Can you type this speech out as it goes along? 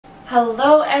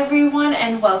Hello everyone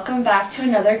and welcome back to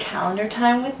another calendar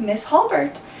time with Miss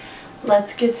Halbert.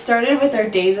 Let's get started with our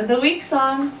Days of the Week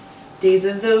song. Days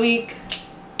of the week,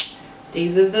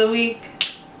 days of the week,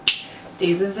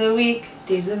 days of the week,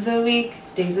 days of the week,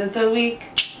 days of the week.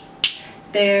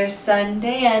 There's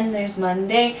Sunday and there's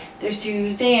Monday, there's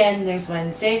Tuesday and there's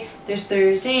Wednesday, there's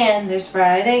Thursday and there's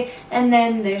Friday, and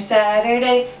then there's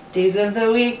Saturday. Days of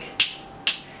the week,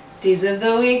 days of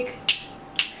the week,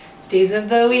 days of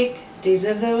the week, days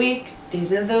of the week,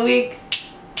 days of the week.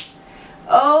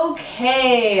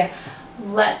 Okay,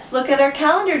 let's look at our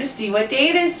calendar to see what day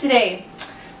it is today.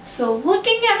 So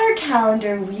looking at our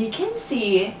calendar, we can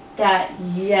see that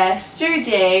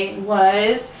yesterday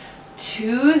was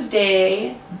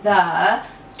Tuesday the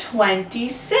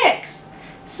 26th.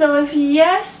 So if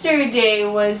yesterday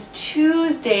was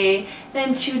Tuesday,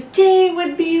 then today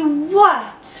would be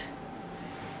what?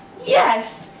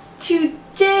 Yes, today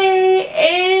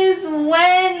is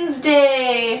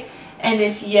Wednesday. And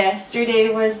if yesterday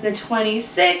was the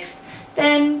 26th,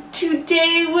 then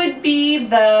today would be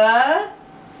the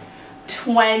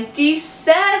 27th.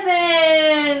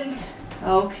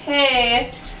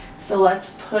 Okay, so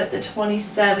let's put the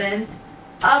 27th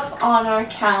up on our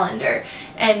calendar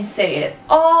and say it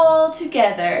all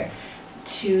together.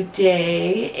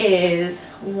 Today is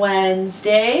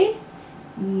Wednesday,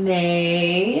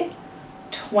 May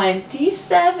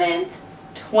 27th,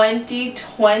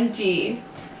 2020.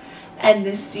 And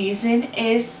the season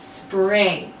is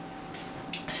spring.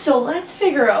 So let's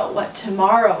figure out what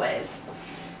tomorrow is.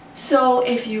 So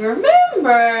if you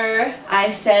remember, I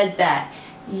said that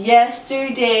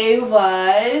yesterday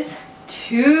was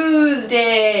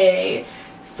Tuesday.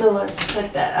 So let's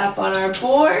put that up on our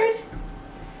board.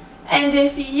 And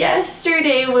if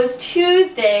yesterday was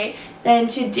Tuesday, then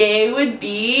today would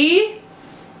be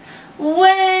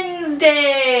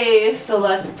Wednesday. So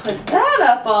let's put that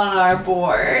up on our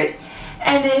board.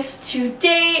 And if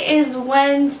today is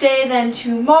Wednesday, then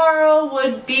tomorrow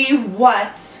would be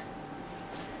what?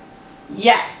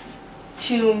 Yes,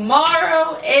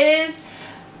 tomorrow is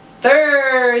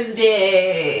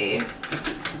Thursday.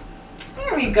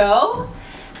 There we go.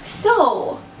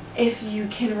 So, if you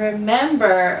can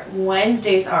remember,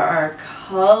 Wednesdays are our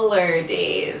color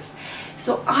days.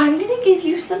 So I'm going to give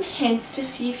you some hints to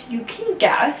see if you can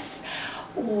guess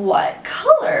what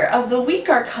color of the week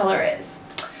our color is.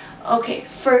 Okay,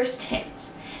 first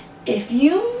hint. If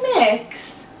you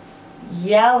mix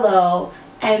yellow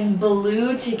and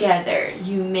blue together,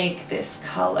 you make this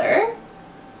color.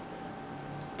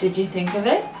 Did you think of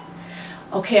it?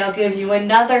 Okay, I'll give you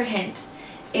another hint.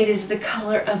 It is the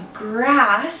color of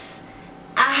grass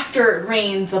after it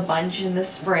rains a bunch in the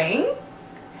spring.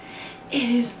 It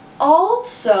is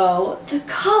also the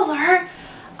color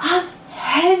of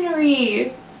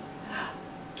Henry.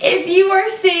 If you are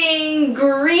saying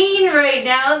green right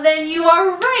now, then you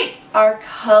are right. Our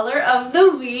color of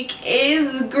the week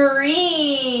is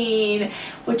green,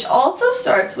 which also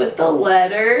starts with the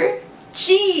letter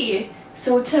G.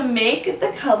 So to make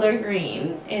the color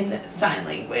green in sign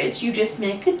language, you just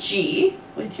make a G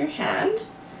with your hand,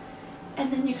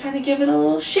 and then you kind of give it a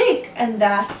little shake, and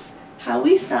that's how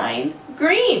we sign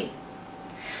green.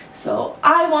 So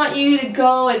I want you to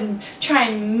go and try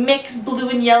and mix blue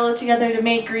and yellow together to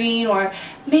make green, or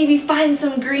maybe find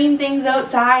some green things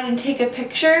outside and take a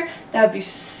picture. That would be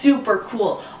super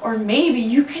cool. Or maybe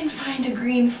you can find a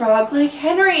green frog like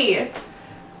Henry.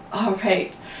 All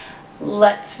right,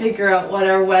 let's figure out what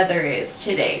our weather is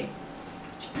today.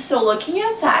 So looking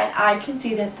outside, I can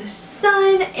see that the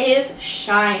sun is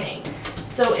shining.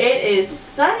 So it is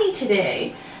sunny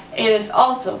today. It is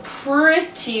also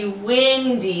pretty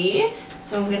windy,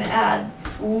 so I'm going to add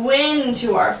wind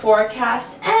to our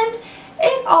forecast, and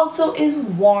it also is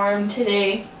warm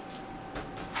today.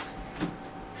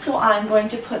 So I'm going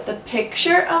to put the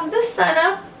picture of the sun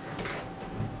up.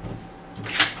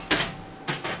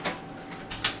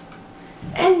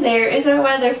 And there is our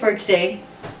weather for today.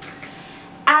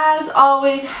 As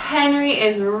always, Henry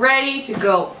is ready to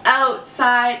go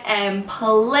outside and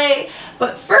play,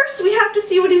 but first we have to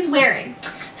see what he's wearing.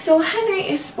 So Henry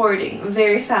is sporting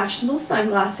very fashionable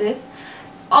sunglasses,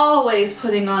 always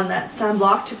putting on that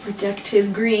sunblock to protect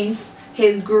his green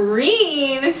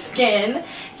skin.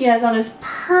 He has on his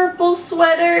purple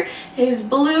sweater, his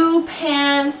blue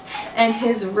pants, and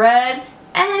his red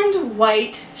and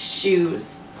white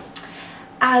shoes.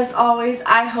 As always,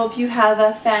 I hope you have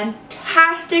a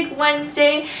fantastic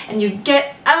Wednesday and you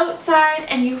get outside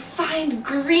and you find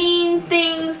green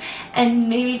things and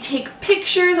maybe take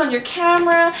pictures on your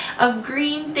camera of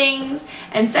green things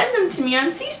and send them to me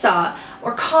on Seesaw,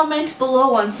 or comment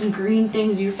below on some green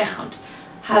things you found.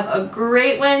 Have a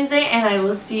great Wednesday, and I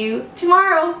will see you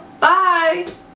tomorrow. Bye!